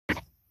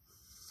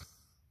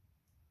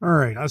All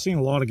right, I've seen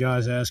a lot of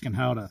guys asking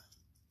how to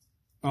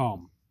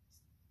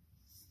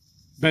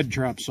bed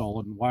trap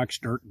solid and wax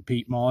dirt and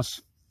peat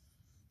moss.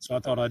 So I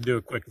thought I'd do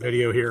a quick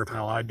video here of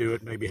how I do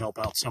it, maybe help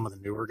out some of the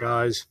newer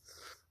guys.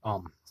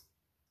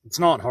 It's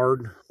not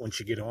hard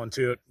once you get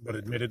onto it, but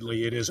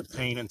admittedly it is a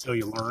pain until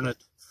you learn it.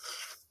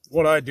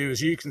 What I do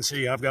is, you can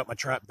see I've got my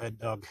trap bed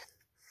dug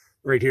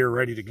right here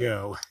ready to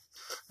go.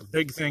 The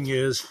big thing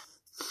is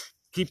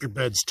keep your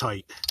beds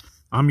tight.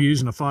 I'm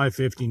using a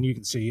 550 and you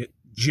can see it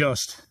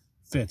just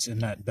fits in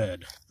that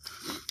bed.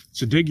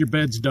 So dig your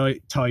beds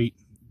tight,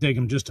 dig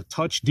them just a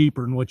touch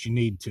deeper than what you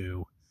need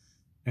to.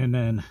 And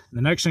then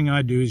the next thing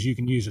I do is, you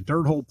can use a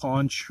dirt hole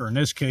punch, or in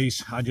this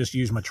case, I just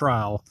use my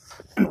trowel.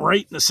 And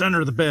right in the center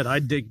of the bed, I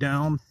dig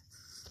down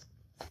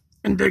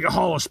and dig a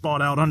hollow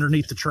spot out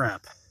underneath the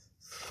trap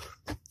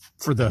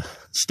for the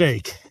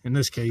stake. In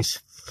this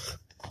case,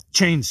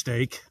 chain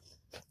stake.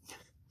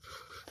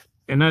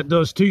 And that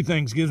does two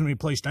things. Gives me a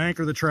place to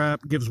anchor the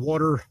trap, gives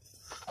water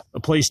a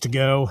place to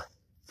go.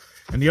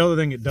 And the other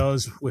thing it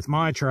does with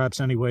my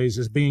traps anyways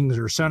is, being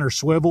they're center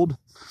swiveled,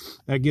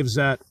 that gives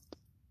that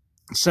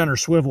center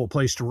swivel a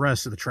place to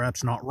rest so the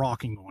trap's not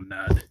rocking on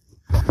that.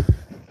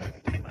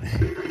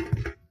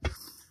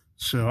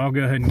 So I'll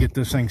go ahead and get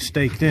this thing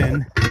staked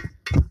in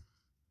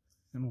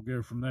and we'll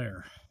go from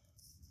there.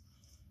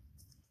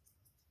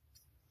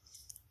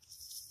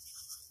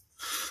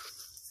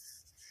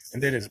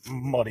 And it is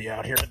muddy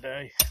out here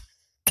today.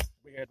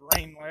 We had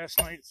rain last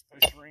night. It's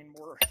supposed to rain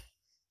more.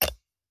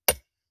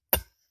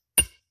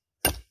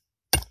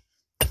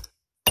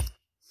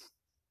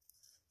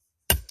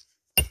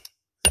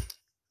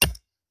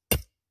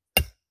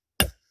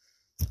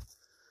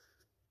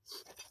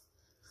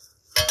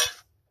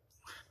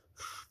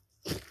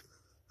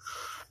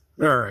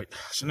 All right,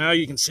 so now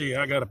you can see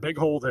I got a big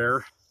hole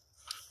there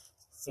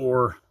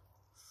for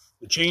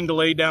the chain to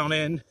lay down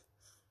in,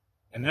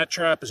 and that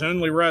trap is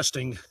only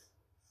resting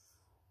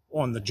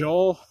on the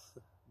jaw,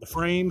 the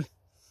frame,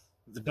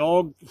 the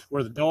dog,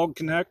 where the dog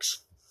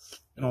connects,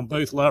 and on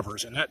both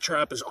levers. And that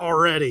trap is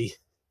already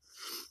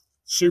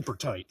super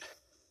tight.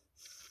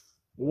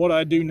 What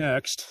I do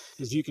next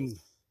is,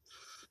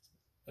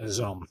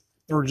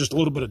 or just a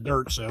little bit of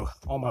dirt so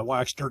all my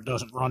wax dirt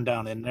doesn't run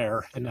down in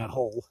there in that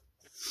hole.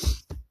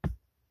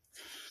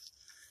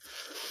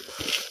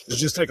 Is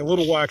just take a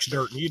little wax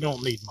dirt, and you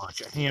don't need much,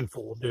 a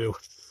handful will do,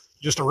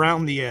 just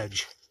around the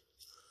edge.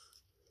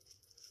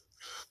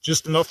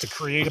 Just enough to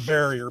create a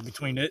barrier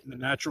between it and the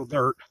natural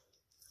dirt.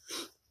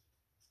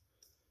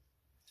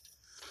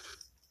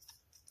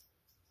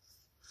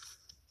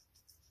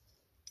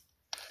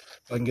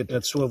 If I can get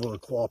that swivel to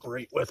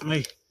cooperate with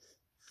me.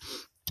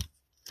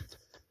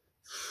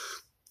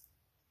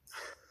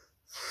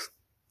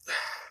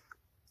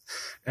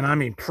 And I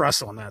mean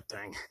press on that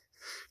thing.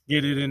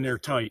 Get it in there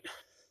tight.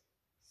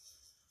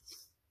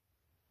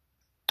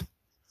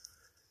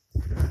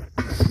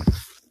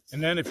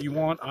 And then if you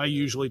want, I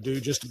usually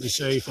do, just to be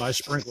safe, I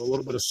sprinkle a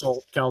little bit of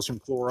salt, calcium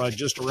chloride,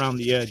 just around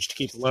the edge to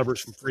keep the levers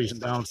from freezing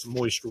down so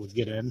moisture would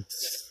get in.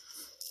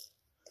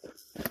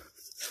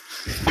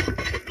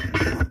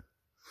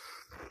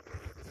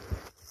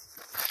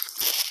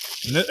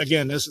 And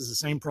again, this is the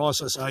same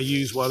process I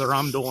use whether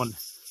I'm doing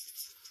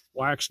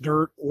wax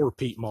dirt or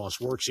peat moss.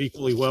 Works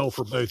equally well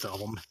for both of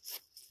them.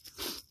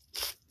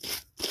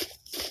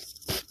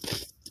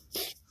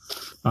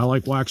 I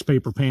like wax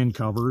paper pan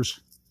covers.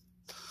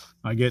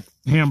 I get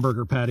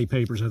hamburger patty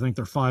papers. I think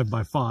they're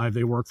 5x5.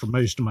 They work for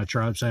most of my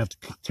traps. I have to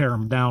tear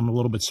them down a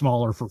little bit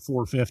smaller for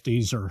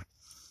 450s or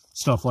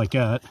stuff like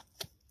that.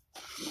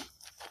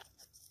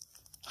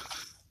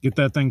 Get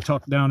that thing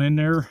tucked down in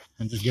there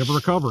and just give her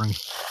a covering.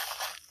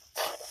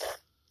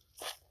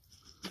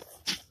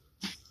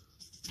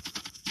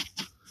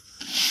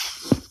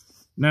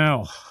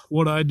 Now,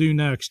 what I do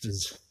next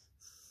is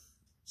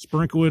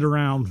sprinkle it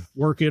around,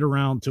 work it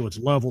around till it's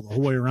level the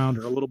whole way around,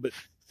 or a little bit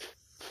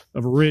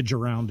of a ridge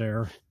around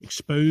there.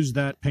 Expose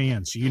that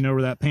pan so you know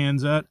where that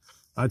pan's at.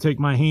 I take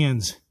my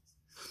hands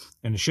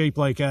in a shape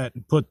like that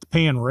and put the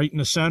pan right in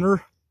the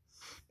center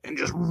and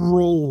just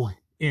roll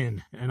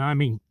in. And I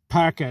mean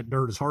pack that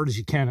dirt as hard as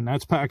you can, and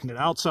that's packing it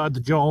outside the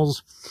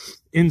jaws,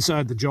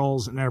 inside the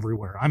jaws, and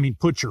everywhere. I mean,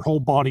 put your whole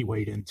body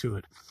weight into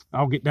it.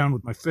 I'll get down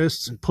with my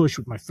fists and push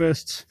with my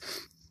fists.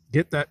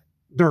 Get that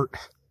dirt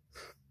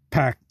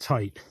packed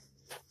tight.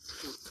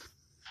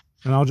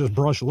 And I'll just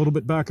brush a little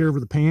bit back over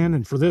the pan.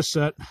 And for this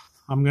set,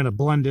 I'm going to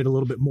blend it a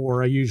little bit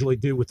more. I usually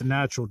do with the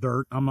natural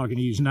dirt. I'm not going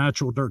to use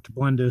natural dirt to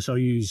blend this. I'll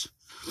use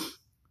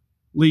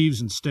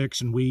leaves and sticks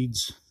and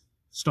weeds,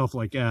 stuff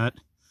like that.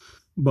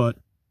 But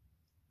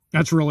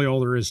that's really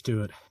all there is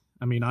to it.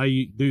 I mean,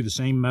 I do the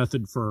same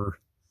method for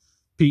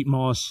peat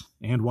moss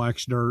and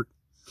wax dirt.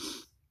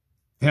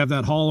 Have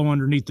that hollow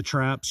underneath the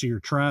trap so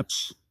your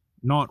trap's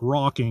not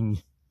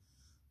rocking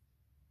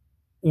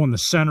on the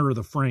center of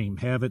the frame.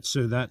 Have it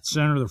so that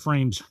center of the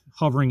frame's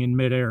hovering in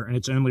midair and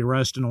it's only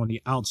resting on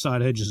the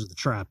outside edges of the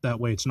trap. That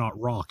way it's not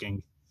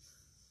rocking.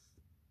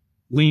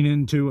 Lean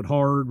into it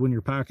hard when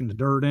you're packing the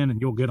dirt in, and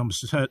you'll get them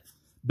set,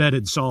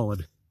 bedded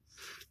solid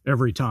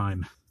every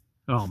time.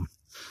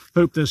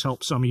 Hope this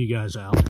helps some of you guys out.